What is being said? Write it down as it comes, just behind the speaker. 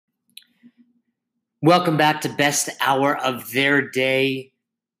Welcome back to Best Hour of Their Day.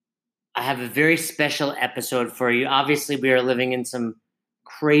 I have a very special episode for you. Obviously, we are living in some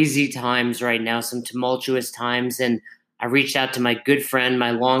crazy times right now, some tumultuous times, and I reached out to my good friend,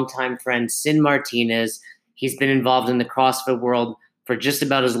 my longtime friend, Sin Martinez. He's been involved in the CrossFit world for just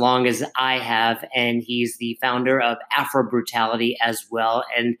about as long as I have, and he's the founder of Afro Brutality as well.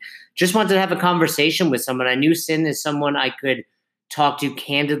 And just wanted to have a conversation with someone. I knew Sin is someone I could talk to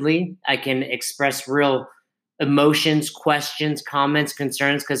candidly. I can express real emotions, questions, comments,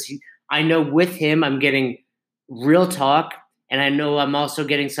 concerns, because I know with him I'm getting real talk, and I know I'm also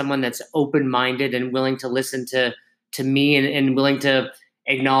getting someone that's open-minded and willing to listen to me and willing to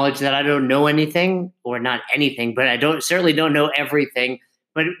acknowledge that I don't know anything, or not anything, but I certainly don't know everything.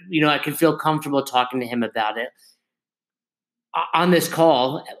 But I can feel comfortable talking to him about it. On this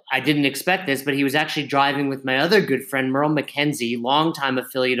call, I didn't expect this, but he was actually driving with my other good friend, Merle McKenzie, longtime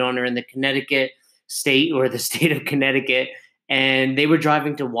affiliate owner in the Connecticut state, or the state of Connecticut. And they were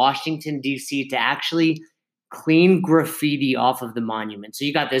driving to Washington, D.C. to actually clean graffiti off of the monument. So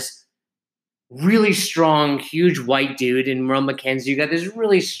you got this really strong, huge white dude in Merle McKenzie. You got this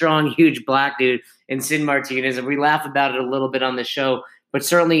really strong, huge black dude in Sin Martinez. And we laugh about it a little bit on the show, but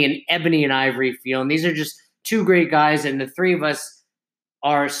certainly an ebony and ivory feel. And these are just two great guys, and the three of us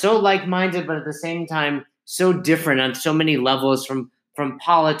are so like-minded, but at the same time so different on so many levels, from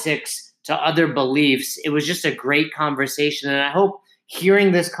politics to other beliefs. It was just a great conversation, and I hope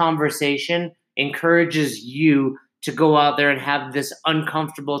hearing this conversation encourages you to go out there and have this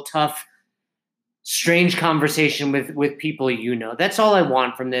uncomfortable, tough, strange conversation with people you know. That's all I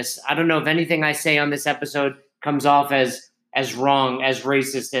want from this. I don't know if anything I say on this episode comes off as wrong, as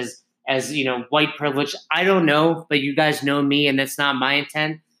racist, as white privilege. I don't know, but you guys know me, and that's not my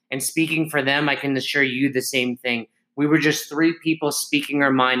intent. And speaking for them, I can assure you the same thing. We were just three people speaking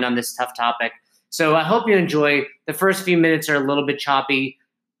our mind on this tough topic. So I hope you enjoy. The first few minutes are a little bit choppy,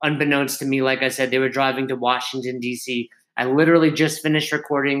 unbeknownst to me. Like I said, they were driving to Washington, D.C. I literally just finished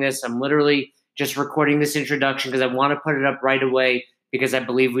recording this. I'm literally just recording this introduction because I want to put it up right away, because I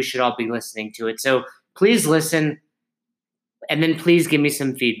believe we should all be listening to it. So please listen. And then please give me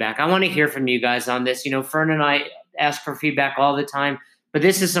some feedback. I want to hear from you guys on this. Fern and I ask for feedback all the time, but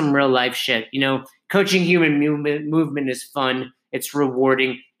this is some real life shit. Coaching human movement is fun. It's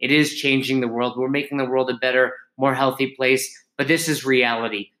rewarding. It is changing the world. We're making the world a better, more healthy place, but this is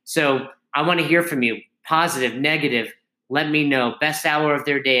reality. So I want to hear from you. Positive, negative. Let me know. Best Hour of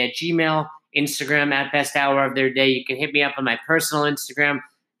Their Day at Gmail, Instagram at Best Hour of Their Day. You can hit me up on my personal Instagram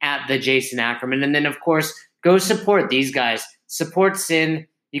at the Jason Ackerman. And then, of course, go support these guys. Support Sin.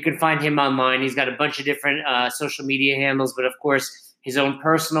 You can find him online. He's got a bunch of different social media handles, but of course, his own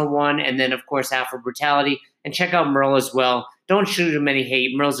personal one. And then, of course, Afro Brutality. And check out Merle as well. Don't shoot him any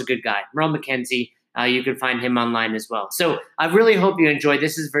hate. Merle's a good guy. Merle McKenzie. You can find him online as well. So I really hope you enjoy.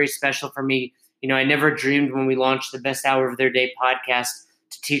 This is very special for me. I never dreamed when we launched the Best Hour of Their Day podcast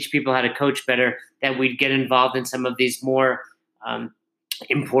to teach people how to coach better that we'd get involved in some of these more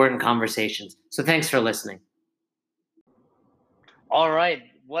important conversations. So thanks for listening. All right.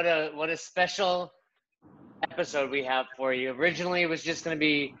 What a special episode we have for you. Originally, it was just going to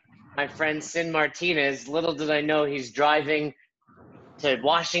be my friend Sin Martinez. Little did I know he's driving to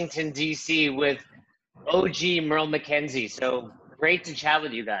Washington, D.C. with OG Merle McKenzie. So great to chat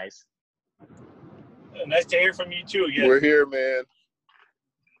with you guys. Nice to hear from you too again. We're here, man.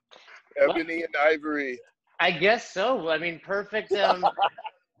 Ebony and ivory. I guess so. I mean, perfect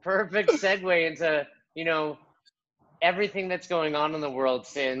segue into, everything that's going on in the world,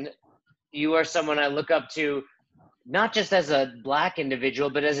 Sin. You are someone I look up to, not just as a Black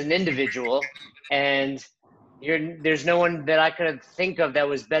individual, but as an individual. And there's no one that I could think of that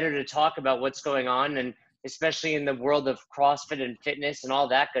was better to talk about what's going on, and especially in the world of CrossFit and fitness and all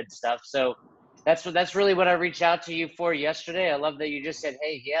that good stuff. So that's really what I reached out to you for yesterday. I love that you just said,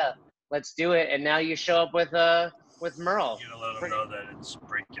 hey, yeah, let's do it. And now you show up with Merle. You gotta let them know that it's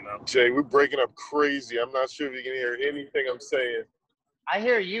breaking up. Jay, we're breaking up crazy. I'm not sure if you can hear anything I'm saying. I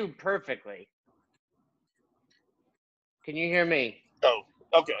hear you perfectly. Can you hear me? Oh,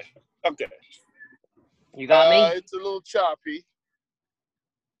 okay. You got me? It's a little choppy.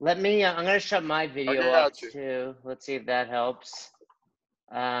 Let me, I'm going to shut my video up too. Let's see if that helps.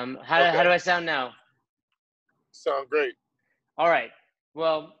 How do I sound now? Sound great. All right.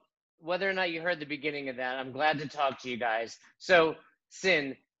 Well, whether or not you heard the beginning of that, I'm glad to talk to you guys. So,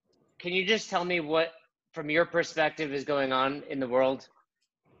 Sin, can you just tell me what, from your perspective, is going on in the world?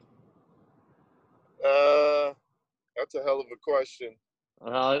 That's a hell of a question.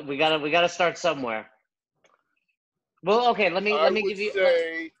 Well, we gotta start somewhere. Well, okay, let me give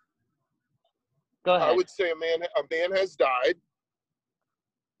you. Go I ahead. would say a man has died.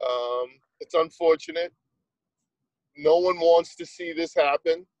 It's unfortunate. No one wants to see this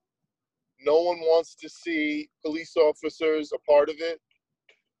happen. No one wants to see police officers a part of it.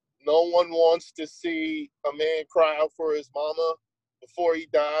 No one wants to see a man cry out for his mama before he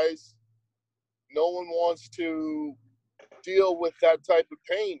dies. No one wants to deal with that type of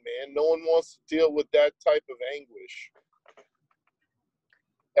pain, man. No one wants to deal with that type of anguish.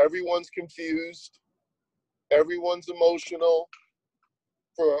 Everyone's confused. Everyone's emotional.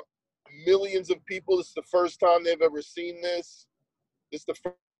 For millions of people, it's the first time they've ever seen this. It's the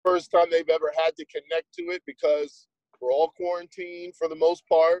first time they've ever had to connect to it because we're all quarantined for the most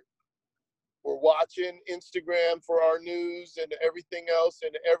part. We're watching Instagram for our news and everything else,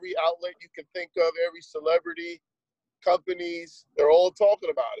 and every outlet you can think of, every celebrity, companies, they're all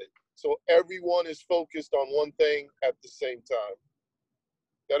talking about it. So everyone is focused on one thing at the same time.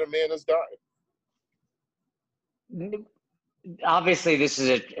 That a man has died. Obviously, this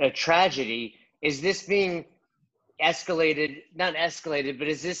is a tragedy. Is this being escalated, not escalated, but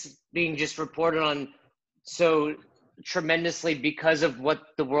is this being just reported on so tremendously because of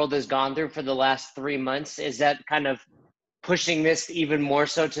what the world has gone through for the last 3 months? Is that kind of pushing this even more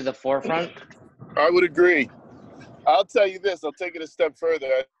so to the forefront? I would agree. I'll tell you this, I'll take it a step further.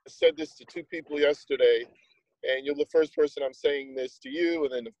 I said this to two people yesterday, and you're the first person I'm saying this to you,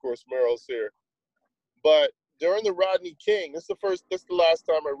 and then of course Merle's here. But during the Rodney King, this is the last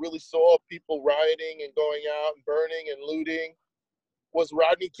time I really saw people rioting and going out and burning and looting, was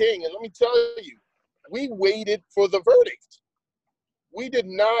Rodney King. And let me tell you, we waited for the verdict. We did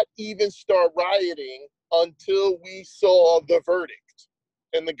not even start rioting until we saw the verdict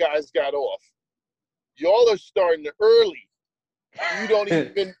and the guys got off. Y'all are starting early. You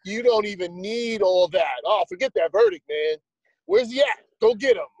don't even need all that. Oh, forget that verdict, man. Where's he at? Go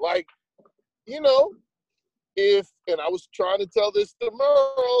get him. Like, you know, and I was trying to tell this to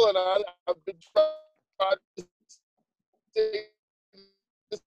Merle, and I've been trying to say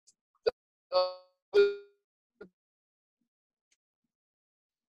this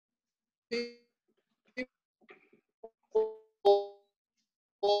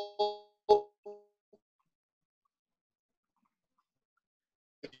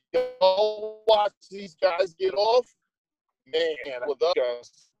y'all watch these guys get off, man, with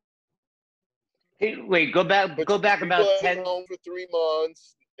us. Hey, wait, go back about 10. Home for 3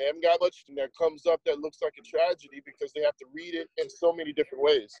 months. They haven't got much that comes up that looks like a tragedy because they have to read it in so many different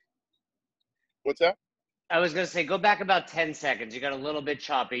ways. What's that? I was going to say, go back about 10 seconds. You got a little bit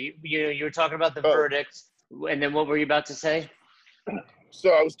choppy. You were talking about the verdicts, and then what were you about to say?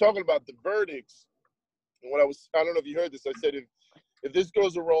 So I was talking about the verdicts, and I don't know if you heard this. I said if this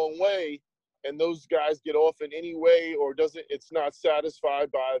goes the wrong way, and those guys get off in any way or it's not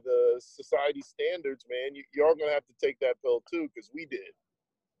satisfied by the society standards, man, you're going to have to take that pill too, because we did.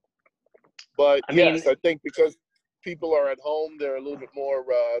 But I think because people are at home, they're a little bit more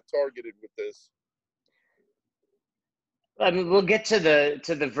targeted with this. I mean, we'll get to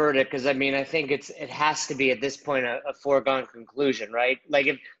the verdict because I think it has to be at this point a foregone conclusion, right?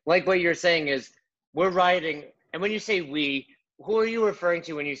 Like what you're saying is we're rioting, and when you say we, who are you referring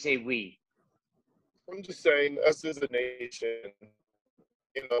to when you say we? I'm just saying us as a nation,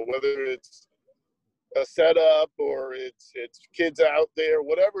 whether it's a setup or it's kids out there,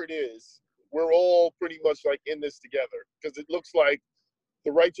 whatever it is, we're all pretty much like in this together because it looks like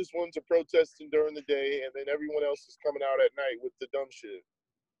the righteous ones are protesting during the day and then everyone else is coming out at night with the dumb shit.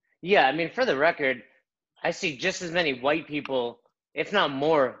 Yeah, I mean, for the record, I see just as many white people, if not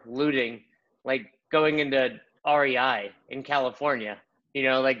more, looting, like going into REI in California,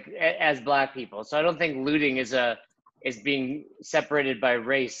 as black people. So I don't think looting is being separated by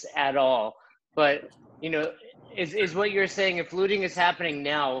race at all. But, is what you're saying, if looting is happening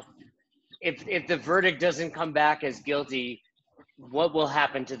now, if the verdict doesn't come back as guilty, what will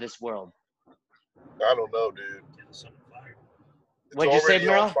happen to this world? I don't know, dude. Gas on the fire. What'd you say,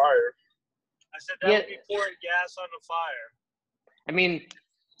 Merle? On fire. I said that would be pouring gas on the fire. I mean,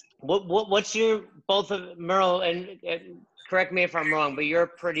 what's your both of Merle and correct me if I'm wrong, but you're a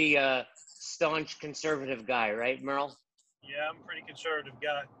pretty staunch conservative guy, right, Merle? Yeah, I'm a pretty conservative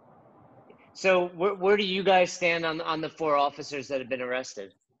guy. So where do you guys stand on the 4 officers that have been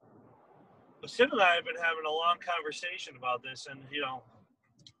arrested? Well, Sid and I have been having a long conversation about this, and I don't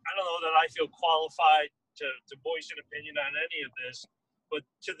know that I feel qualified to voice an opinion on any of this, but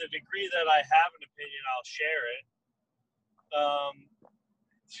to the degree that I have an opinion, I'll share it.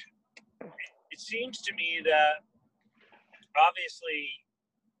 It seems to me that obviously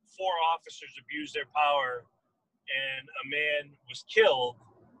 4 officers abused their power and a man was killed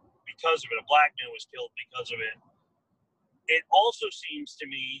because of it. A black man was killed because of it. It also seems to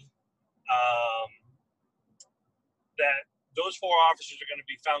me that those 4 officers are going to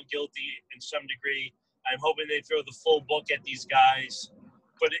be found guilty in some degree. I'm hoping they throw the full book at these guys.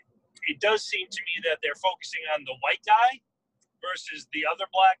 But it does seem to me that they're focusing on the white guy versus the other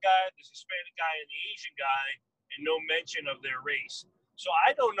black guy, the Hispanic guy, and the Asian guy, and no mention of their race. So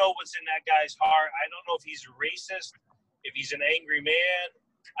I don't know what's in that guy's heart. I don't know if he's a racist, if he's an angry man.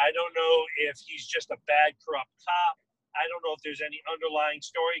 I don't know if he's just a bad, corrupt cop. I don't know if there's any underlying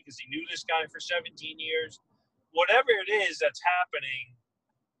story because he knew this guy for 17 years. Whatever it is that's happening,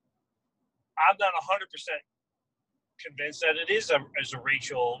 I'm not 100% convinced that it is a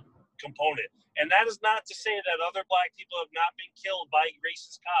racial component. And that is not to say that other black people have not been killed by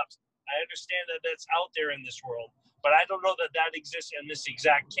racist cops. I understand that that's out there in this world, but I don't know that that exists in this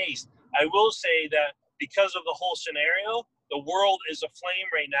exact case. I will say that because of the whole scenario, the world is aflame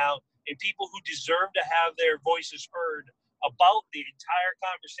right now, and people who deserve to have their voices heard about the entire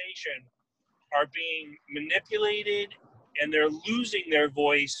conversation are being manipulated, and they're losing their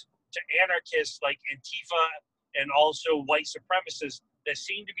voice to anarchists like Antifa and also white supremacists that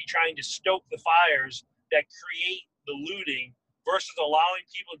seem to be trying to stoke the fires that create the looting versus allowing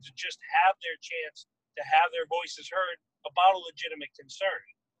people to just have their chance to have their voices heard about a legitimate concern.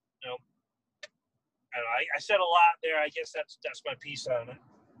 You know, I said a lot there. I guess that's my piece on it.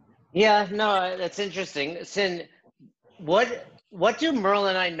 Yeah, no, that's interesting. Sin, what do Merle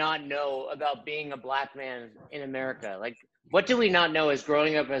and I not know about being a black man in America? Like, what do we not know as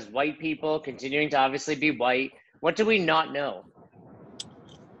growing up as white people, continuing to obviously be white? What do we not know?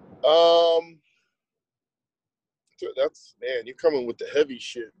 That's, man, you're coming with the heavy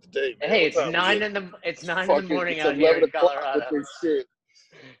shit today, man. Hey, it's 9 in the morning it's out here in 11 o'clock Colorado. with this shit.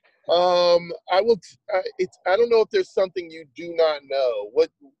 I don't know if there's something you do not know.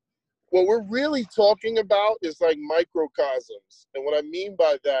 What we're really talking about is like microcosms. And what I mean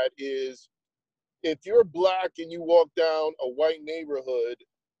by that is if you're black and you walk down a white neighborhood,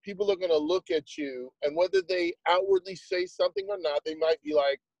 people are going to look at you, and whether they outwardly say something or not, they might be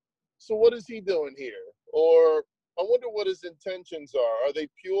like, so what is he doing here? Or I wonder what his intentions are. Are they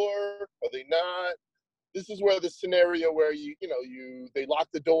pure? Are they not? This is where the scenario where they lock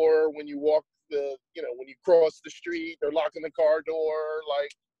the door when you walk when you cross the street, they're locking the car door.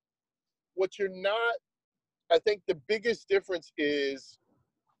 Like, what you're not, I think the biggest difference is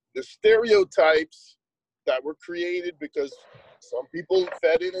the stereotypes that were created because some people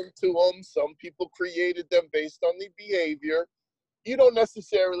fed it into them. Some people created them based on the behavior. You don't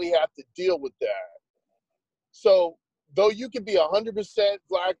necessarily have to deal with that. So though you could be 100%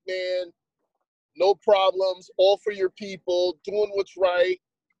 black man, no problems, all for your people, doing what's right,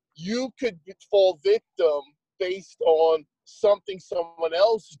 you could fall victim based on something someone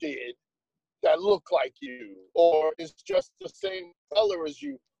else did that look like you, or is just the same color as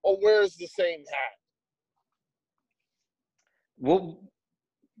you, or wears the same hat.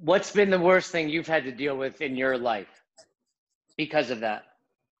 What's been the worst thing you've had to deal with in your life because of that?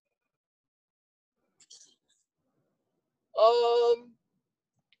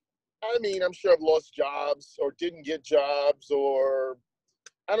 I mean, I'm sure I've lost jobs or didn't get jobs, or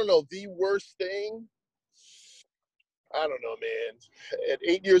I don't know, the worst thing. I don't know, man. At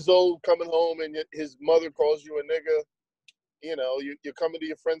 8 years old, coming home and his mother calls you a nigga, you're coming to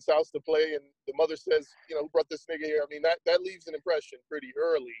your friend's house to play and the mother says, who brought this nigga here? I mean, that leaves an impression pretty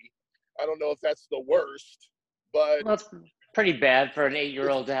early. I don't know if that's the worst, but well, it's pretty bad for an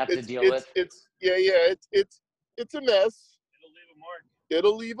 8-year-old to have to deal with. It's a mess.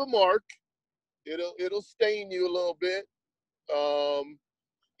 It'll leave a mark. It'll stain you a little bit.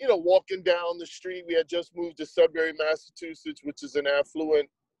 Walking down the street, we had just moved to Sudbury, Massachusetts, which is an affluent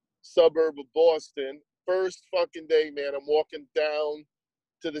suburb of Boston. First fucking day, man, I'm walking down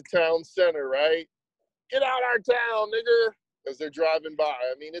to the town center, right? Get out our town, nigga, as they're driving by.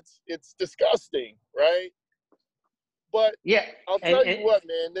 I mean, it's disgusting, right? But yeah, I'll tell you what,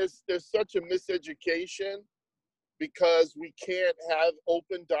 man, there's such a miseducation because we can't have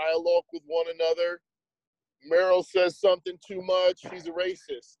open dialogue with one another. Merrill says something too much, he's a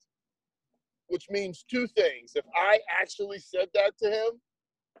racist. Which means two things. If I actually said that to him,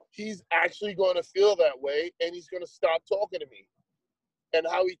 he's actually going to feel that way and he's going to stop talking to me. And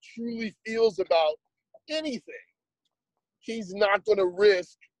how he truly feels about anything. He's not going to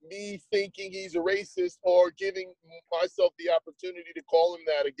risk me thinking he's a racist or giving myself the opportunity to call him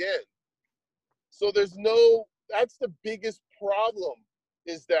that again. So that's the biggest problem,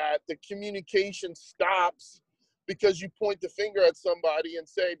 is that the communication stops because you point the finger at somebody and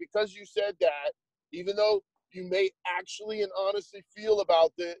say, because you said that, even though you may actually and honestly feel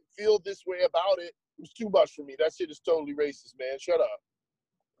this way about it. It was too much for me. That shit is totally racist, man. Shut up.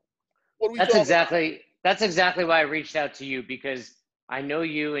 What are we talking about? That's exactly why I reached out to you, because I know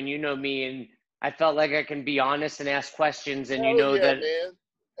you and you know me, and I felt like I can be honest and ask questions, and Hell you know yeah, that, man.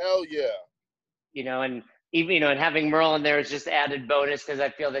 Hell yeah. you know, and even, you know, and having Merle in there is just added bonus because I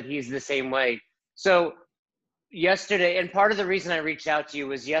feel that he's the same way. So yesterday, and part of the reason I reached out to you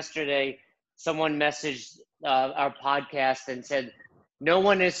was yesterday, someone messaged our podcast and said, no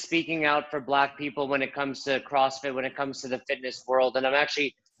one is speaking out for Black people when it comes to CrossFit, when it comes to the fitness world. And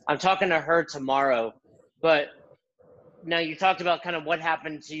I'm talking to her tomorrow. But now you talked about kind of what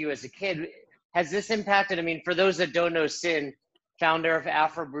happened to you as a kid. Has this impacted, I mean, for those that don't know Sin, founder of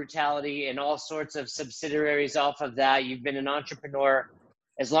Afro Brutality and all sorts of subsidiaries off of that, you've been an entrepreneur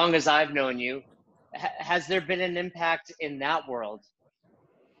as long as I've known you. Has there been an impact in that world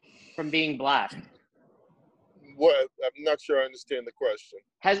from being Black? What? I'm not sure I understand the question.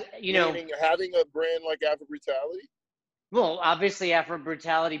 Meaning having a brand like Afro Brutality? Well, obviously Afro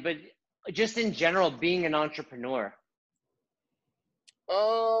Brutality, but just in general, being an entrepreneur.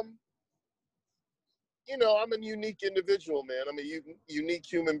 You know, I'm a unique individual, man. I'm a unique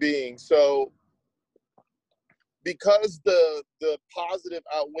human being. So because the positive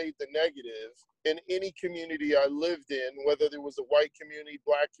outweighed the negative in any community I lived in, whether there was a white community,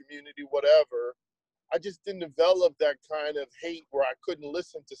 Black community, whatever, I just didn't develop that kind of hate where I couldn't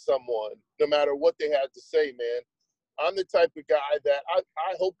listen to someone no matter what they had to say, man. I'm the type of guy that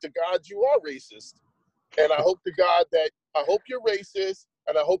I hope to God you are racist. And I hope to God that I hope you're racist,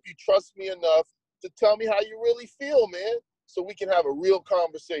 and I hope you trust me enough to tell me how you really feel, man, so we can have a real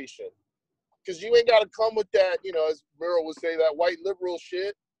conversation. Because you ain't got to come with that, you know, as Merle would say, that white liberal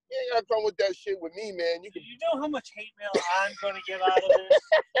shit. You ain't got to come with that shit with me, man. You know how much hate mail I'm going to get out of this?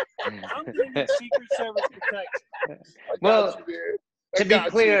 I'm going to need Secret Service protection. Well,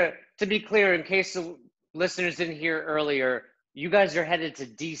 to be clear, in case the listeners didn't hear earlier, you guys are headed to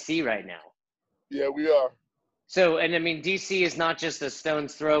D.C. right now. Yeah, we are. So, and I mean, D.C. is not just a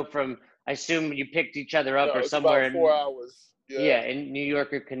stone's throw from, I assume you picked each other up or somewhere. It's about 4 hours. Yeah, in New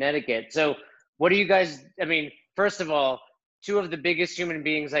York or Connecticut. So what do you guys, I mean, first of all, two of the biggest human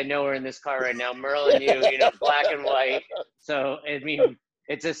beings I know are in this car right now, Merle and you know, Black and white. So, I mean,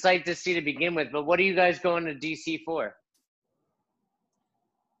 it's a sight to see to begin with, but what are you guys going to D.C. for?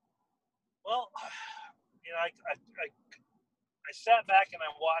 Well, you know, I sat back and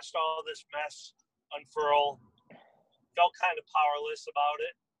I watched all this mess unfurl, felt kind of powerless about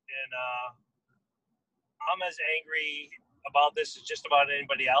it, and I'm as angry about this as just about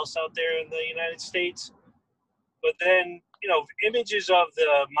anybody else out there in the United States. But then, you know, images of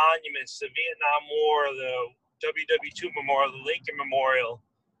the monuments, the Vietnam War, the WW2 Memorial, the Lincoln Memorial,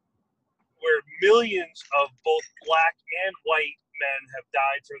 where millions of both Black and white men have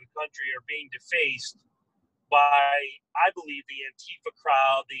died for the country, are being defaced by, I believe, the Antifa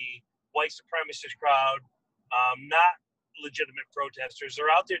crowd, the white supremacist crowd, not legitimate protesters.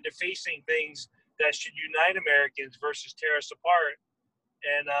 They're out there defacing things that should unite Americans versus tear us apart.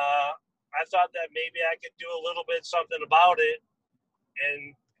 And I thought that maybe I could do a little bit something about it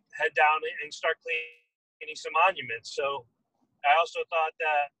and head down and start cleaning some monuments. So I also thought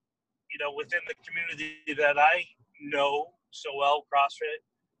that, you know, within the community that I know so well, CrossFit,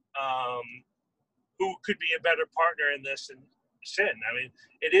 who could be a better partner in this than Sin? I mean,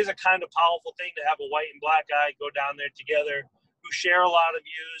 it is a kind of powerful thing to have a white and Black guy go down there together who share a lot of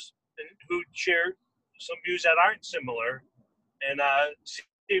views and who share some views that aren't similar, and see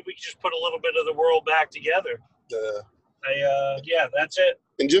if we can just put a little bit of the world back together. Yeah, that's it.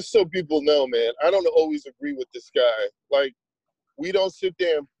 And just so people know, man, I don't always agree with this guy. Like, we don't sit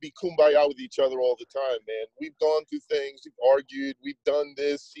there and be kumbaya with each other all the time, man. We've gone through things, we've argued, we've done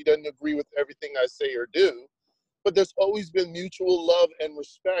this. He doesn't agree with everything I say or do, but there's always been mutual love and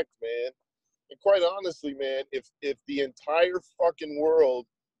respect, man. And quite honestly, man, if the entire fucking world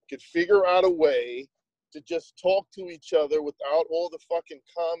could figure out a way to just talk to each other without all the fucking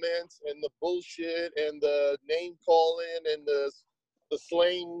comments and the bullshit and the name calling and the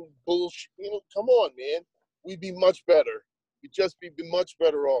slang bullshit, you know, come on, man. We'd be much better. We'd just be much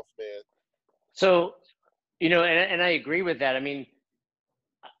better off, man. So, you know, and I agree with that. I mean,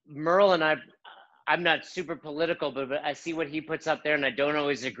 Merle and I'm not super political, but I see what he puts up there and I don't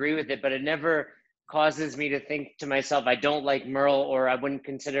always agree with it, but it never causes me to think to myself, I don't like Merle or I wouldn't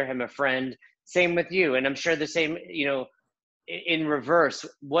consider him a friend. Same with you. And I'm sure the same, you know, in reverse.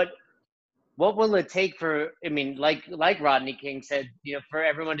 What will it take for, I mean, like Rodney King said, you know, for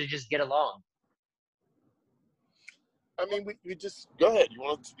everyone to just get along? I mean, we just, go ahead. You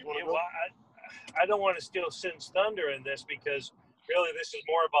want to go? I don't want to steal Sin's thunder in this, because really this is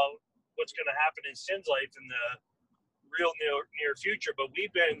more about what's going to happen in Sin's life in the real near future. But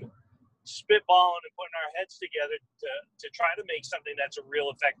we've been spitballing and putting our heads together to try to make something that's a real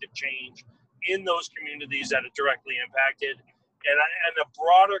effective change in those communities that are directly impacted. And a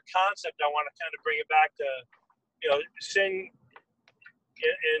broader concept, I want to kind of bring it back to, Sin,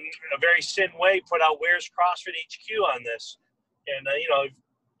 in a very Sin way, put out Where's CrossFit HQ on this. And,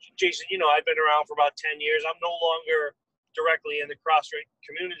 Jason, I've been around for about 10 years. I'm no longer directly in the CrossFit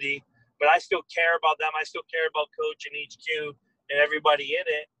community, but I still care about them. I still care about Coach and HQ and everybody in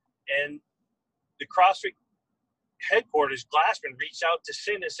it. And the CrossFit headquarters, Glassman, reached out to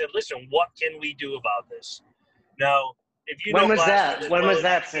Sin and said, listen, what can we do about this? Now, if you When know was Glassman that? When was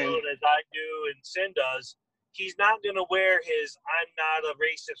that, Sin? as I do and Sin does, he's not going to wear his I'm not a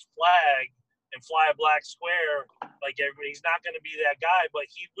racist flag and fly a black square like everybody. He's not going to be that guy, but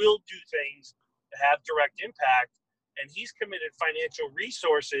he will do things that have direct impact. And he's committed financial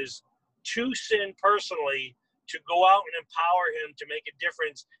resources to Sin personally to go out and empower him to make a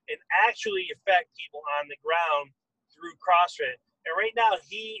difference and actually affect people on the ground through CrossFit. And right now,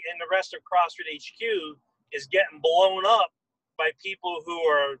 he and the rest of CrossFit HQ is getting blown up by people who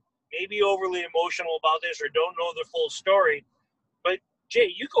are maybe overly emotional about this or don't know the full story. But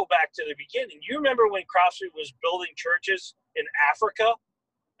Jay, you go back to the beginning. You remember when CrossFit was building churches in Africa?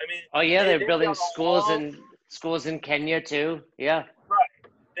 I mean, oh yeah, they're building schools in Kenya too. Yeah,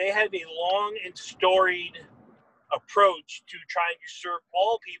 right. They had a long and storied approach to trying to serve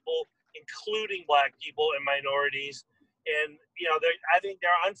all people, including Black people and minorities. And I think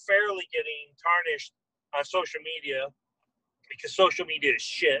they're unfairly getting tarnished on social media, because social media is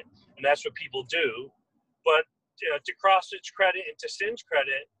shit, and that's what people do. But to CrossFit's credit and to Sin's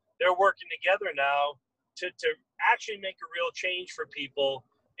credit, they're working together now to actually make a real change for people.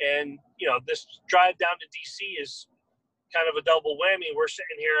 And, this drive down to DC is kind of a double whammy. We're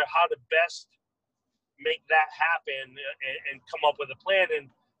sitting here how to best make that happen and come up with a plan. And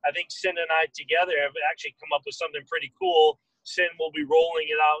I think Sin and I together have actually come up with something pretty cool. Sin will be rolling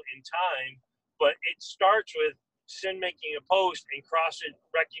it out in time, but it starts with Sin making a post and CrossFit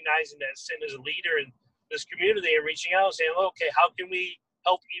recognizing that Sin is a leader in this community and reaching out and saying, okay, how can we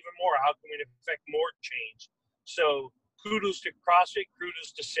help even more? How can we affect more change? So kudos to CrossFit,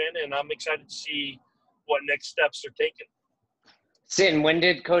 kudos to Sin, and I'm excited to see what next steps they're taking. Sin, when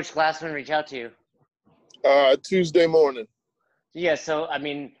did Coach Glassman reach out to you? Tuesday morning. Yeah, so I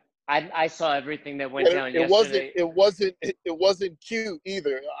mean, I saw everything that went down yesterday. It wasn't cute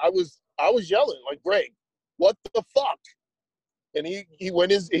either. I was yelling like, Greg, what the fuck? And he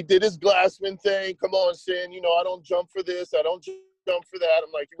did his Glassman thing. Come on, Sin. I don't jump for this. I don't jump for that.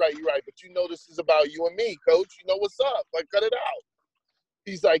 I'm like, you're right. But this is about you and me, Coach. You know what's up? Like, cut it out.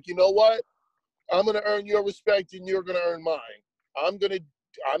 He's like, you know what? I'm gonna earn your respect, and you're gonna earn mine. I'm gonna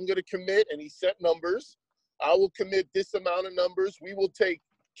commit, and he set numbers. I will commit this amount of numbers. We will take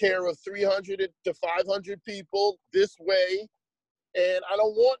care of 300 to 500 people this way, and I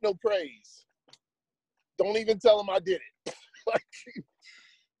don't want no praise. Don't even tell him I did it. Like,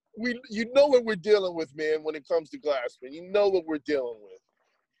 you know what we're dealing with, man, when it comes to Glassman. You know what we're dealing with.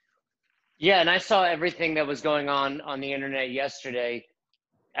 Yeah, and I saw everything that was going on the internet yesterday.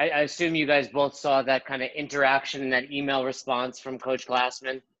 I assume you guys both saw that kind of interaction and that email response from Coach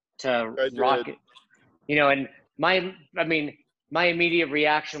Glassman to Rocket. And my immediate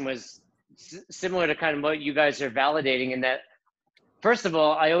reaction was similar to kind of what you guys are validating, in that, first of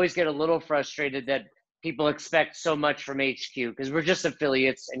all, I always get a little frustrated that people expect so much from HQ, because we're just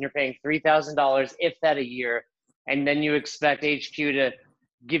affiliates and you're paying $3,000, if that, a year. And then you expect HQ to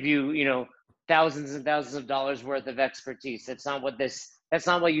give you, thousands and thousands of dollars worth of expertise. That's not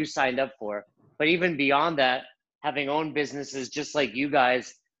what you signed up for. But even beyond that, having owned businesses just like you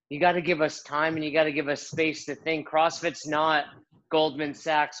guys, you got to give us time and you got to give us space to think. CrossFit's not Goldman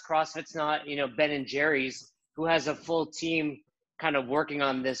Sachs. CrossFit's not, Ben and Jerry's, who has a full team kind of working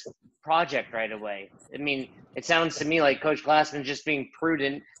on this project right away. I mean, it sounds to me like Coach Glassman just being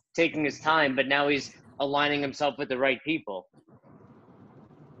prudent, taking his time, but now he's aligning himself with the right people.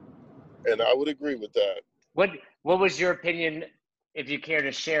 And I would agree with that. What was your opinion, if you care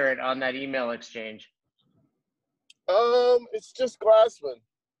to share it, on that email exchange? It's just Glassman.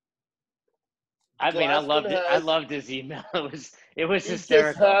 I mean, I loved his email. It was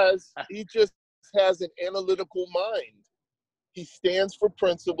hysterical. He just has an analytical mind. He stands for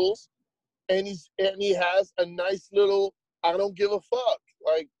principles, and he has a nice little I don't give a fuck.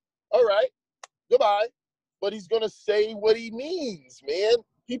 Like, all right, goodbye. But he's gonna say what he means, man.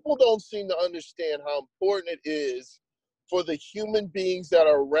 People don't seem to understand how important it is for the human beings that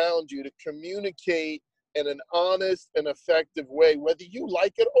are around you to communicate in an honest and effective way, whether you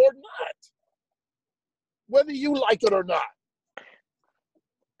like it or not. Whether you like it or not.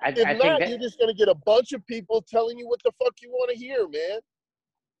 If I not, think that, you're just going to get a bunch of people telling you what the fuck you want to hear, man.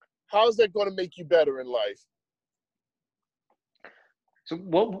 How's that going to make you better in life? so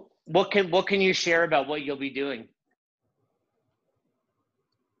what can you share about what you'll be doing?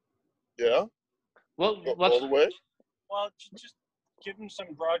 Yeah. What All the way? Well, just give them some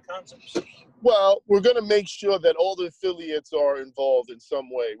broad concepts. Well, we're going to make sure that all the affiliates are involved in some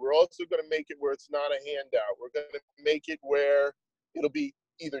way. We're also going to make it where it's not a handout. We're going to make it where it'll be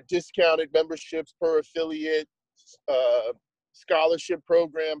either discounted memberships per affiliate, scholarship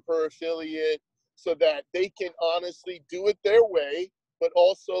program per affiliate, so that they can honestly do it their way, but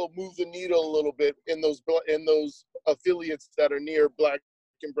also move the needle a little bit in those affiliates that are near Black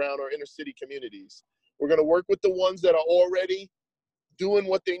and brown or inner city communities. We're going to work with the ones that are already doing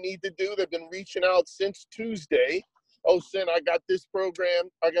what they need to do. They've been reaching out since Tuesday. Oh, Sin, I got this program.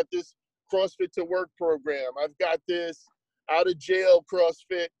 I got this CrossFit to Work program. I've got this out of jail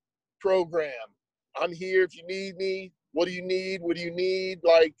CrossFit program. I'm here if you need me. What do you need? What do you need?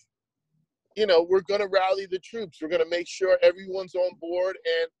 Like, you know, we're going to rally the troops. We're going to make sure everyone's on board.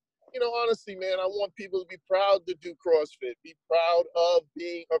 And, you know, honestly, man, I want people to be proud to do CrossFit, be proud of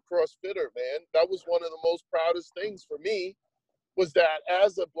being a CrossFitter, man. That was one of the most proudest things for me, was that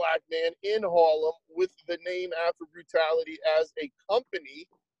as a Black man in Harlem with the name Afro Brutality as a company,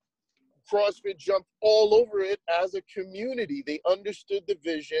 CrossFit jumped all over it as a community. They understood the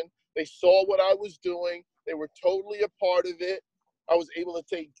vision. They saw what I was doing. They were totally a part of it. I was able to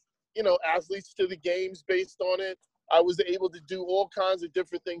take, you know, athletes to the games based on it. I was able to do all kinds of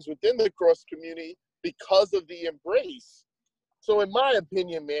different things within the cross community because of the embrace. So in my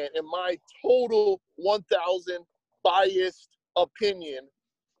opinion, man, in my total 1,000 biased opinion,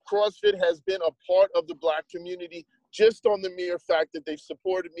 CrossFit has been a part of the Black community just on the mere fact that they've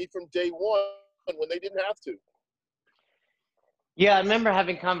supported me from day one when they didn't have to. Yeah, I remember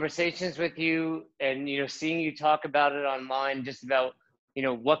having conversations with you and, you know, seeing you talk about it online, just about, you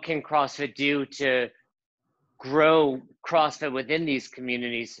know, what can CrossFit do to grow CrossFit within these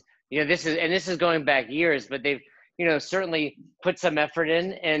communities. You know, this is going back years, but they've, you know, certainly put some effort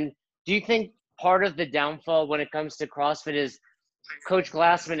in. And do you think part of the downfall when it comes to CrossFit is Coach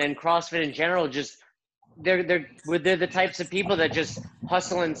Glassman and CrossFit in general, just they're the types of people that just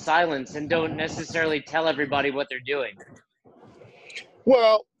hustle in silence and don't necessarily tell everybody what they're doing?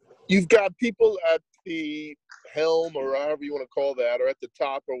 Well, you've got people at the helm, or however you want to call that, or at the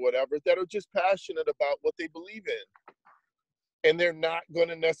top or whatever, that are just passionate about what they believe in. And they're not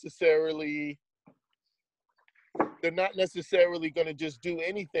necessarily going to just do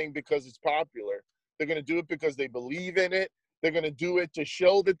anything because it's popular. They're going to do it because they believe in it. They're going to do it to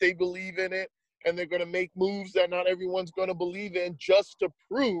show that they believe in it. And they're going to make moves that not everyone's going to believe in just to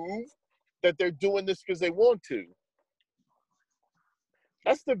prove that they're doing this because they want to.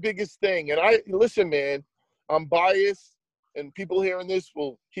 That's the biggest thing. And listen, man, I'm biased, and people hearing this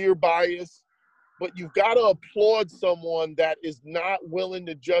will hear bias, but you've got to applaud someone that is not willing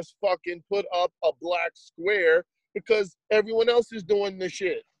to just fucking put up a black square because everyone else is doing the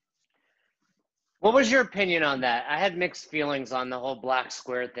shit. What was your opinion on that? I had mixed feelings on the whole black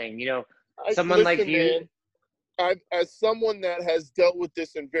square thing. You know, someone like you. Man, as someone that has dealt with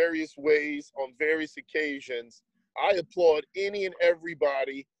this in various ways on various occasions, I applaud any and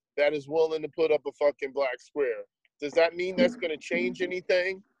everybody that is willing to put up a fucking black square. Does that mean that's going to change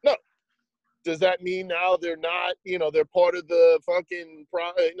anything? No. Does that mean now they're not, you know, they're part of the fucking,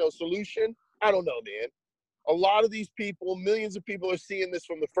 solution? I don't know, man. A lot of these people, millions of people are seeing this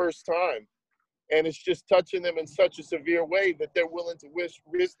from the first time. And it's just touching them in such a severe way that they're willing to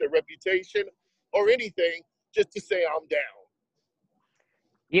risk their reputation or anything just to say I'm down.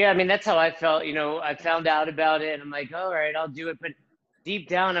 Yeah, I mean, that's how I felt. You know, I found out about it and I'm like, all right, I'll do it. But deep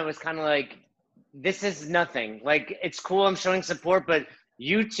down, I was kind of like, this is nothing. Like, it's cool, I'm showing support, but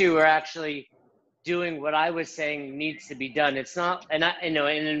you two are actually doing what I was saying needs to be done. It's not, and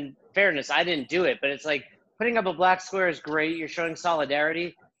in fairness, I didn't do it, but it's like putting up a black square is great. You're showing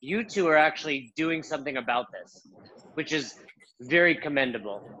solidarity. You two are actually doing something about this, which is very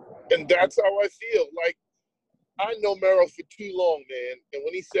commendable. And that's how I feel. Like, I know Merrill for too long, man. And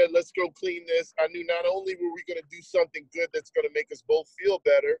when he said, let's go clean this, I knew not only were we going to do something good that's going to make us both feel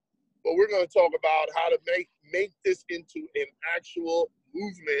better, but we're going to talk about how to make this into an actual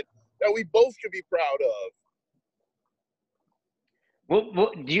movement that we both can be proud of.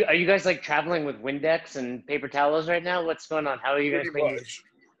 What are you guys like traveling with Windex and paper towels right now? What's going on? How are you guys cleaning?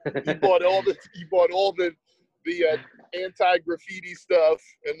 He bought all the the anti-graffiti stuff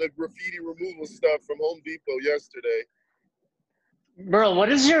and the graffiti removal stuff from Home Depot yesterday. Merle, what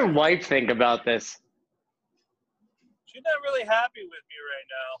does your wife think about this? She's not really happy with me right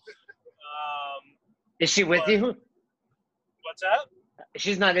now. Is she with you? What's that?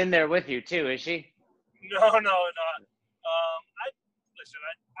 She's not in there with you too, is she? No, not.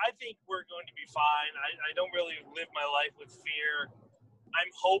 I think we're going to be fine. I don't really live my life with fear.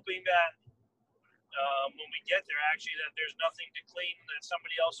 I'm hoping that when we get there, actually, that there's nothing to clean, that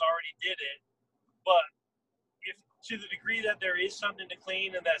somebody else already did it. But if to the degree that there is something to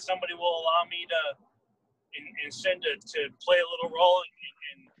clean and that somebody will allow me to to play a little role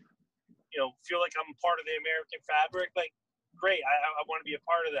and feel like I'm part of the American fabric, like, great, I want to be a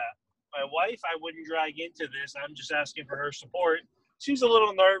part of that. My wife, I wouldn't drag into this. I'm just asking for her support. She's a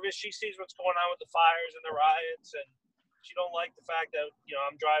little nervous. She sees what's going on with the fires and the riots, and she don't like the fact that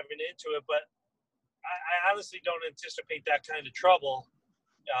I'm driving into it. But I honestly don't anticipate that kind of trouble.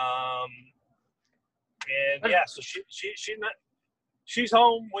 So she's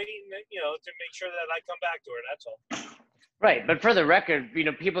home waiting, to make sure that I come back to her. That's all. Right, but for the record,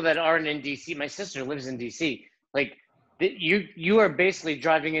 people that aren't in DC, my sister lives in DC. Like, you are basically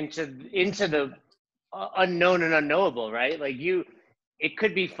driving into the unknown and unknowable, right? Like it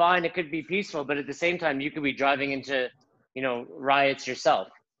could be fine, it could be peaceful, but at the same time, you could be driving into, riots yourself.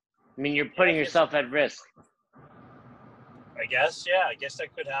 I mean, you're putting yourself at risk. I guess, yeah. I guess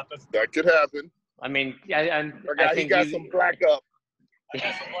that could happen. That could happen. I mean, I think he got some black up.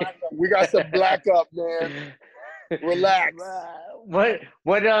 We got some black up, man. Relax.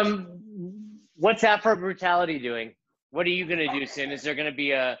 What's Afro Brutality doing? What are you gonna do soon? Is there gonna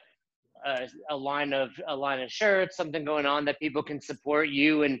be a line of shirts, something going on that people can support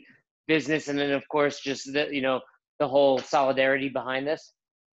you and business, and then of course just the whole solidarity behind this?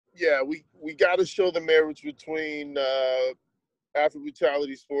 Yeah, we got to show the marriage between Afro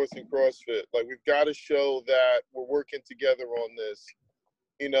Brutality Sports and CrossFit. Like, we've got to show that we're working together on this.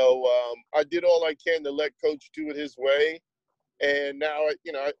 I did all I can to let Coach do it his way, and now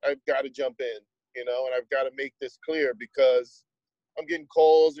I've got to jump in, and I've got to make this clear, because I'm getting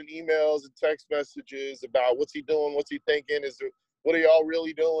calls and emails and text messages about what's he doing, what's he thinking, what are y'all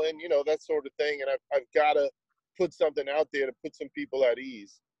really doing, that sort of thing, and I've got to put something out there to put some people at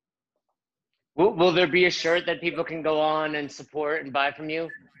ease. Will there be a shirt that people can go on and support and buy from you?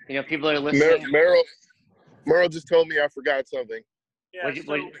 People are listening. Merle just told me I forgot something. Yeah,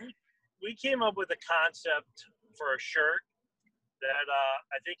 we came up with a concept for a shirt that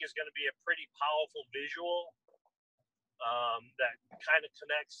I think is going to be a pretty powerful visual that kind of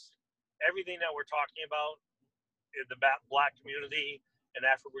connects everything that we're talking about in the Black community and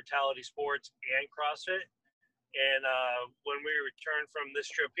Afro Brutality Sports and CrossFit. And when we return from this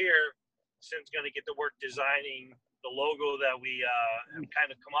trip here, Sim's going to get to work designing the logo that we have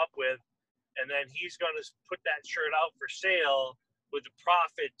kind of come up with. And then he's going to put that shirt out for sale with the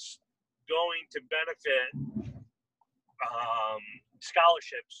profits going to benefit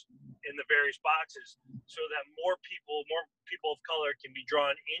scholarships in the various boxes, so that more people of color can be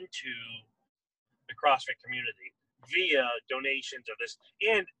drawn into the CrossFit community via donations of this.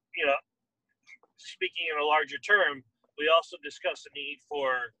 And, speaking in a larger term, we also discussed the need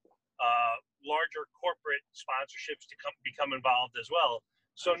for larger corporate sponsorships to become involved as well.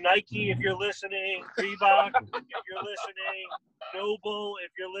 So Nike, if you're listening, Reebok, if you're listening, Noble,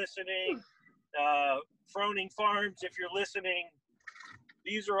 if you're listening, Froning Farms, if you're listening,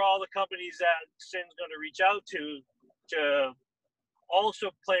 these are all the companies that Sim's going to reach out to also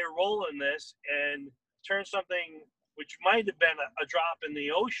play a role in this and turn something which might have been a drop in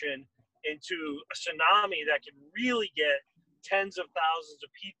the ocean into a tsunami that can really get tens of thousands of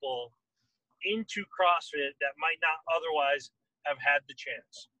people into CrossFit that might not otherwise have had the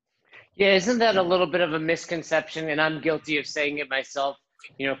chance. Yeah, isn't that a little bit of a misconception? And I'm guilty of saying it myself.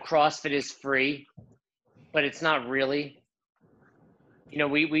 CrossFit is free, but it's not really.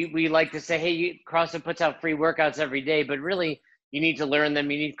 We like to say, hey, CrossFit puts out free workouts every day, but really you need to learn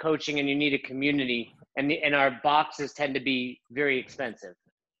them. You need coaching and you need a community. And our boxes tend to be very expensive.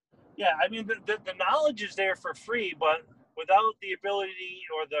 Yeah, I mean, the knowledge is there for free, but without the ability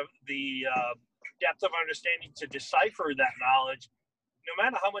or the depth of understanding to decipher that knowledge, no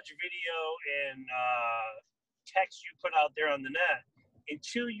matter how much video and text you put out there on the net,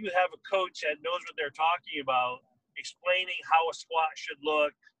 until you have a coach that knows what they're talking about, explaining how a squat should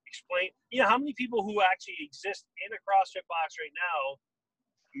look, how many people who actually exist in a CrossFit box right now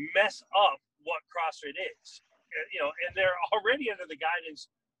mess up what CrossFit is, and they're already under the guidance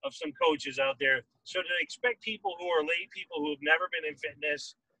of some coaches out there. So to expect people who are lay people who have never been in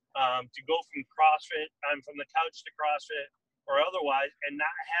fitness to go from CrossFit, from the couch to CrossFit or otherwise, and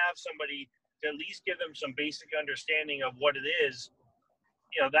not have somebody to at least give them some basic understanding of what it is,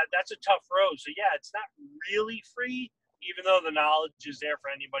 that's a tough road. So yeah, it's not really free, even though the knowledge is there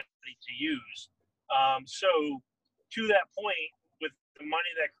for anybody to use. So to that point, with the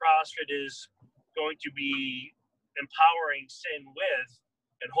money that CrossFit is going to be empowering Sin with,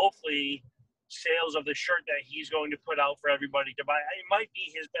 and hopefully sales of the shirt that he's going to put out for everybody to buy, it might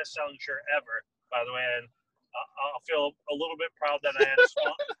be his best-selling shirt ever, by the way, and I'll feel a little bit proud that I had a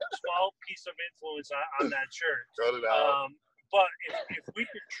small piece of influence on that shirt. Cut it out. But if we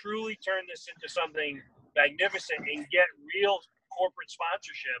could truly turn this into something magnificent and get real corporate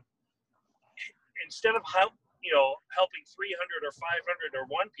sponsorship, instead of helping 300 or 500 or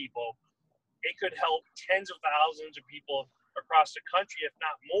one people, it could help tens of thousands of people across the country, if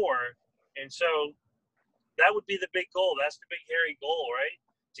not more. And so that would be the big goal. That's the big hairy goal, right?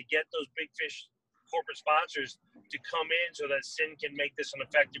 To get those big fish corporate sponsors to come in so that Sin can make this an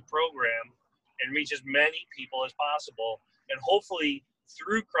effective program and reach as many people as possible. And hopefully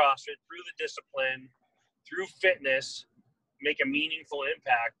through CrossFit, through the discipline, through fitness, make a meaningful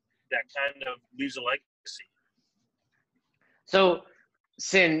impact that kind of leaves a legacy. So,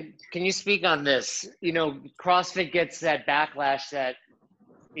 Sin, can you speak on this? CrossFit gets that backlash that,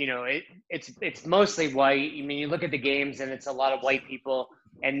 it's mostly white. I mean, you look at the games and it's a lot of white people,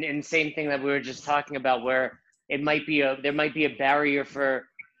 and same thing that we were just talking about, where there might be a barrier for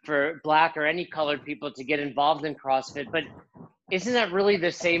Black or any colored people to get involved in CrossFit. But isn't that really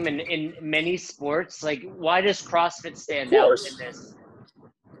the same in many sports? Like, why does CrossFit stand out in this?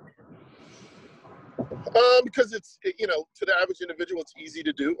 Because it's, to the average individual, it's easy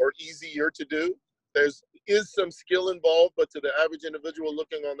to do, or easier to do. There's some skill involved, but to the average individual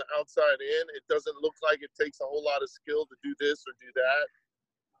looking on the outside in, it doesn't look like it takes a whole lot of skill to do this or do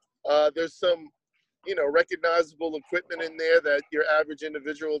that. There's some, recognizable equipment in there that your average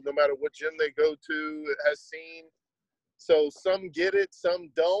individual, no matter what gym they go to, has seen. So some get it, some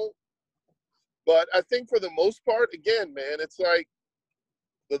don't. But I think for the most part, again, man, it's like,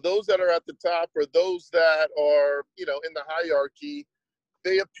 those that are at the top or those that are, in the hierarchy,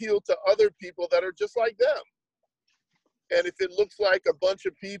 they appeal to other people that are just like them. And if it looks like a bunch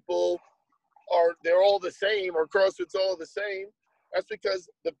of people they're all the same, or CrossFit's all the same, that's because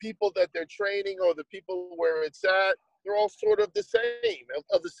the people that they're training or the people where it's at, they're all sort of the same,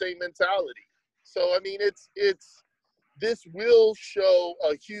 of the same mentality. So, I mean, this will show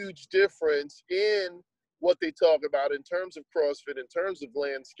a huge difference in what they talk about in terms of CrossFit, in terms of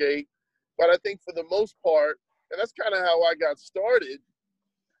landscape. But I think for the most part, and that's kind of how I got started,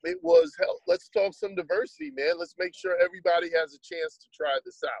 it was, hell, let's talk some diversity, man. Let's make sure everybody has a chance to try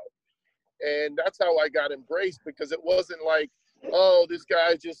this out. And that's how I got embraced, because it wasn't like, oh, this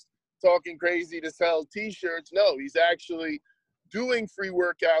guy's just talking crazy to sell T-shirts. No, he's actually doing free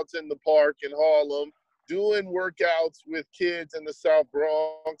workouts in the park in Harlem, doing workouts with kids in the South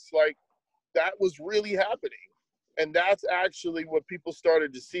Bronx. Like, that was really happening. And that's actually what people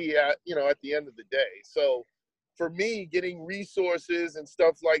started to see at the end of the day. So for me, getting resources and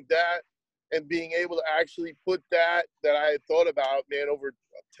stuff like that and being able to actually put that I had thought about, man, over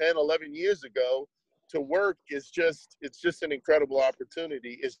 10, 11 years ago to work it's just an incredible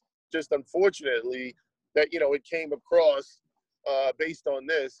opportunity. It's just unfortunately that, it came across based on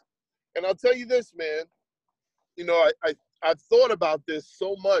this. And I'll tell you this, man, I've thought about this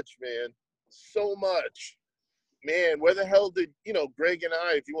so much, man. So much, man. Where the hell did Greg and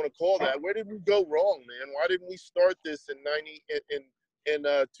I, if you want to call that, where did we go wrong, man? Why didn't we start this in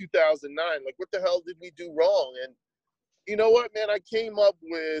 2009? Like, what the hell did we do wrong? And you know what, man? I came up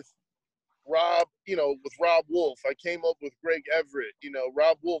with Rob Wolf. I came up with Greg Everett.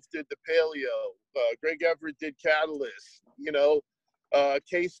 Rob Wolf did the paleo. Greg Everett did Catalyst.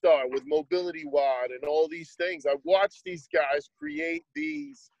 K-Star with Mobility WOD and all these things. I watched these guys create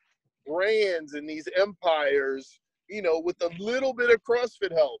these brands and these empires, with a little bit of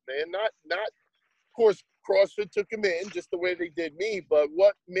CrossFit help, man. Not, of course, CrossFit took them in just the way they did me, but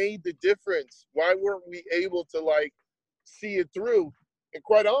what made the difference? Why weren't we able to, see it through? And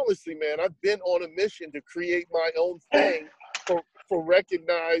quite honestly, man, I've been on a mission to create my own thing for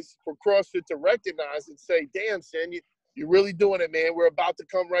CrossFit to recognize and say, damn, Sin, you're really doing it, man. We're about to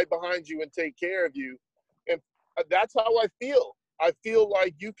come right behind you and take care of you. And that's how I feel. I feel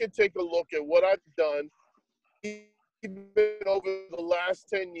like you can take a look at what I've done even over the last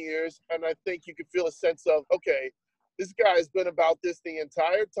 10 years, and I think you can feel a sense of, okay, this guy's been about this the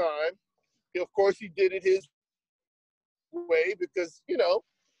entire time. Of course, he did it his way because,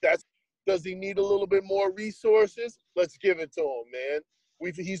 does he need a little bit more resources? Let's give it to him, man.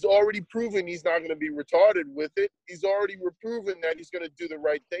 He's already proven he's not going to be retarded with it. He's already proven that he's going to do the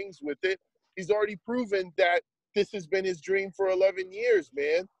right things with it. He's already proven that this has been his dream for 11 years,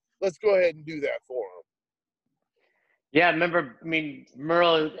 man. Let's go ahead and do that for him. Yeah, I remember,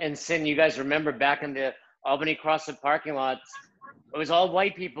 Merle and Sin, you guys remember back in the Albany CrossFit parking lots, it was all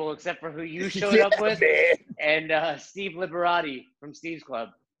white people except for who you showed up with, man. and Steve Liberati from Steve's Club.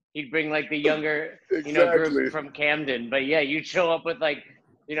 He'd bring like the younger, Exactly. group from Camden. But yeah, you'd show up with like,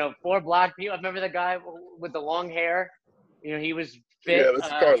 4 black people. I remember the guy with the long hair. He was fit. Yeah, that's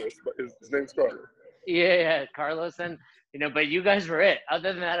Carlos. His name's Carlos. Yeah, Carlos. And, but you guys were it.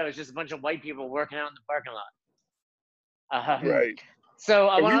 Other than that, it was just a bunch of white people working out in the parking lot. Right.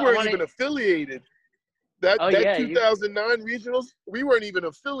 So we weren't even affiliated. That 2009 regionals, we weren't even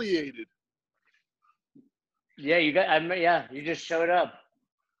affiliated. Yeah, you just showed up.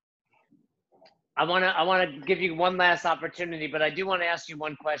 I want to give you one last opportunity, but I do want to ask you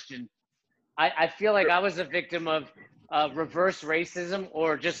one question. I feel like I was a victim of reverse racism,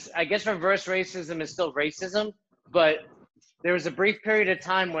 or just, I guess reverse racism is still racism, but there was a brief period of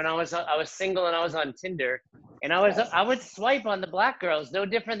time when I was single and I was on Tinder, and I would swipe on the black girls, no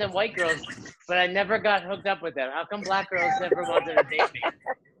different than white girls, but I never got hooked up with them. How come black girls never wanted to date me?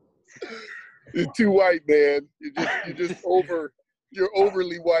 You're too white, man. You're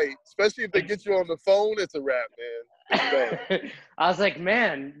overly white. Especially if they get you on the phone, it's a wrap, man. I was like,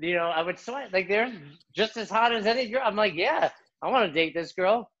 man, I would swipe. Like, they're just as hot as any girl. I'm like, yeah, I want to date this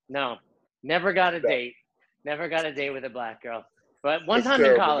girl. No, never got a date. Never got a date with a black girl. But one time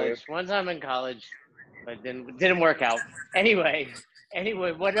in college, but didn't work out. Anyway,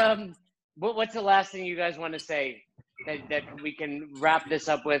 what's the last thing you guys want to say that we can wrap this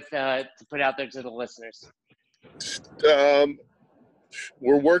up with to put out there to the listeners?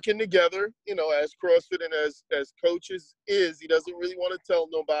 We're working together, as CrossFit and as coaches he doesn't really want to tell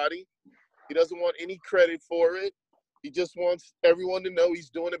nobody. He doesn't want any credit for it. He just wants everyone to know he's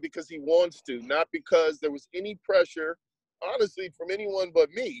doing it because he wants to, not because there was any pressure, honestly, from anyone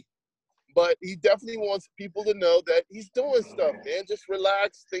but me. But he definitely wants people to know that he's doing stuff, man. Just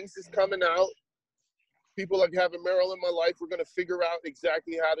relax. Things is coming out. People like having Merrill in my life, we're going to figure out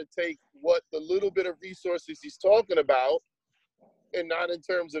exactly how to take what the little bit of resources he's talking about, and not in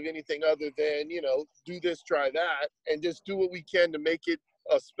terms of anything other than, do this, try that, and just do what we can to make it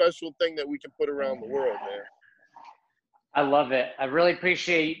a special thing that we can put around the world, man. I love it. I really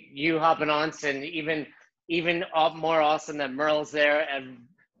appreciate you hopping on, and even more awesome that Merle's there. And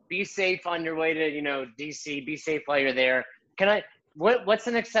be safe on your way to, DC. Be safe while you're there. What's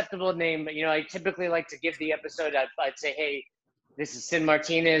an acceptable name? I typically like to give the episode, I'd say, hey, this is Sin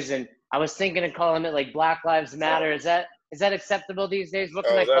Martinez, and I was thinking of calling it like Black Lives Matter. Is that acceptable these days? What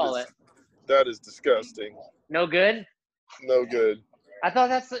can I call it? That is disgusting. No good? No good. I thought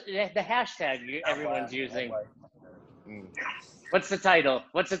that's the hashtag everyone's using. What's the title,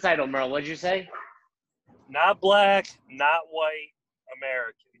 Merle? What'd you say? Not black, not white,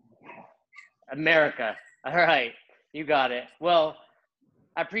 America. All right. You got it. Well,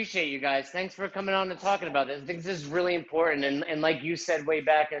 I appreciate you guys. Thanks for coming on and talking about this. I think this is really important. And like you said way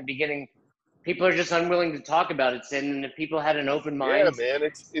back in the beginning, people are just unwilling to talk about it, Sin. And if people had an open mind. Yeah,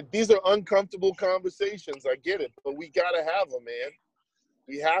 man. These are uncomfortable conversations. I get it. But we got to have them, man.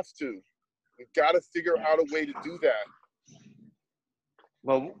 We have to. We've got to figure out a way to do that.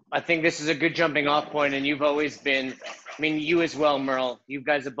 Well, I think this is a good jumping off point, and you've always been, you as well, Merle. You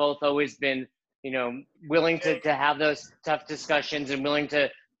guys have both always been, willing to have those tough discussions and willing to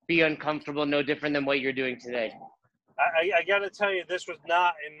be uncomfortable, no different than what you're doing today. I got to tell you, this was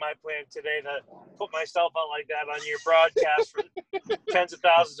not in my plan today to put myself out like that on your broadcast for tens of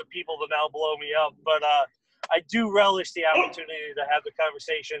thousands of people to now blow me up. But I do relish the opportunity to have the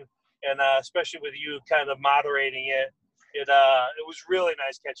conversation, and especially with you kind of moderating it. It was really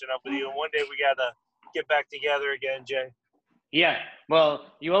nice catching up with you. And one day we got to get back together again, Jay. Yeah. Well,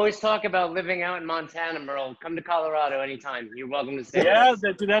 you always talk about living out in Montana, Merle. Come to Colorado anytime. You're welcome to stay. Yeah,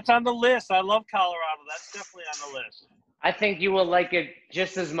 that's on the list. I love Colorado. That's definitely on the list. I think you will like it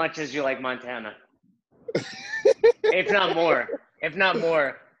just as much as you like Montana. If not more.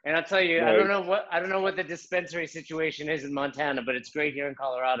 And I'll tell you, right. I don't know what the dispensary situation is in Montana, but it's great here in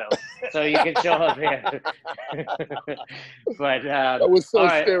Colorado. So you can show up here. But that was so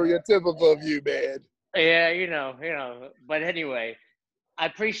stereotypical of you, man. Yeah, But anyway, I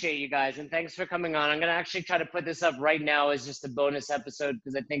appreciate you guys, and thanks for coming on. I'm gonna actually try to put this up right now as just a bonus episode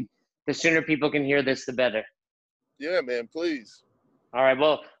because I think the sooner people can hear this, the better. Yeah, man. Please. All right.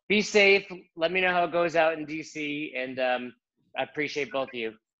 Well, be safe. Let me know how it goes out in DC, and I appreciate both of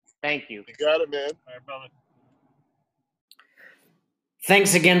you. Thank you. You got it, man. All right, brother.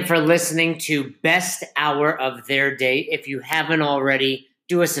 Thanks again for listening to Best Hour of Their Day. If you haven't already,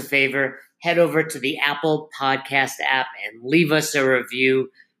 do us a favor, head over to the Apple Podcast app and leave us a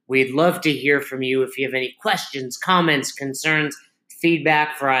review. We'd love to hear from you. If you have any questions, comments, concerns,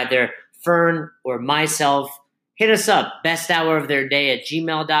 feedback for either Fern or myself, hit us up,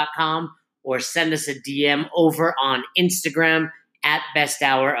 besthouroftheirday@gmail.com, or send us a DM over on Instagram at Best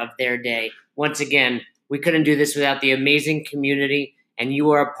Hour of Their Day. Once again, we couldn't do this without the amazing community, and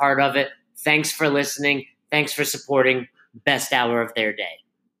you are a part of it. Thanks for listening. Thanks for supporting Best Hour of Their Day.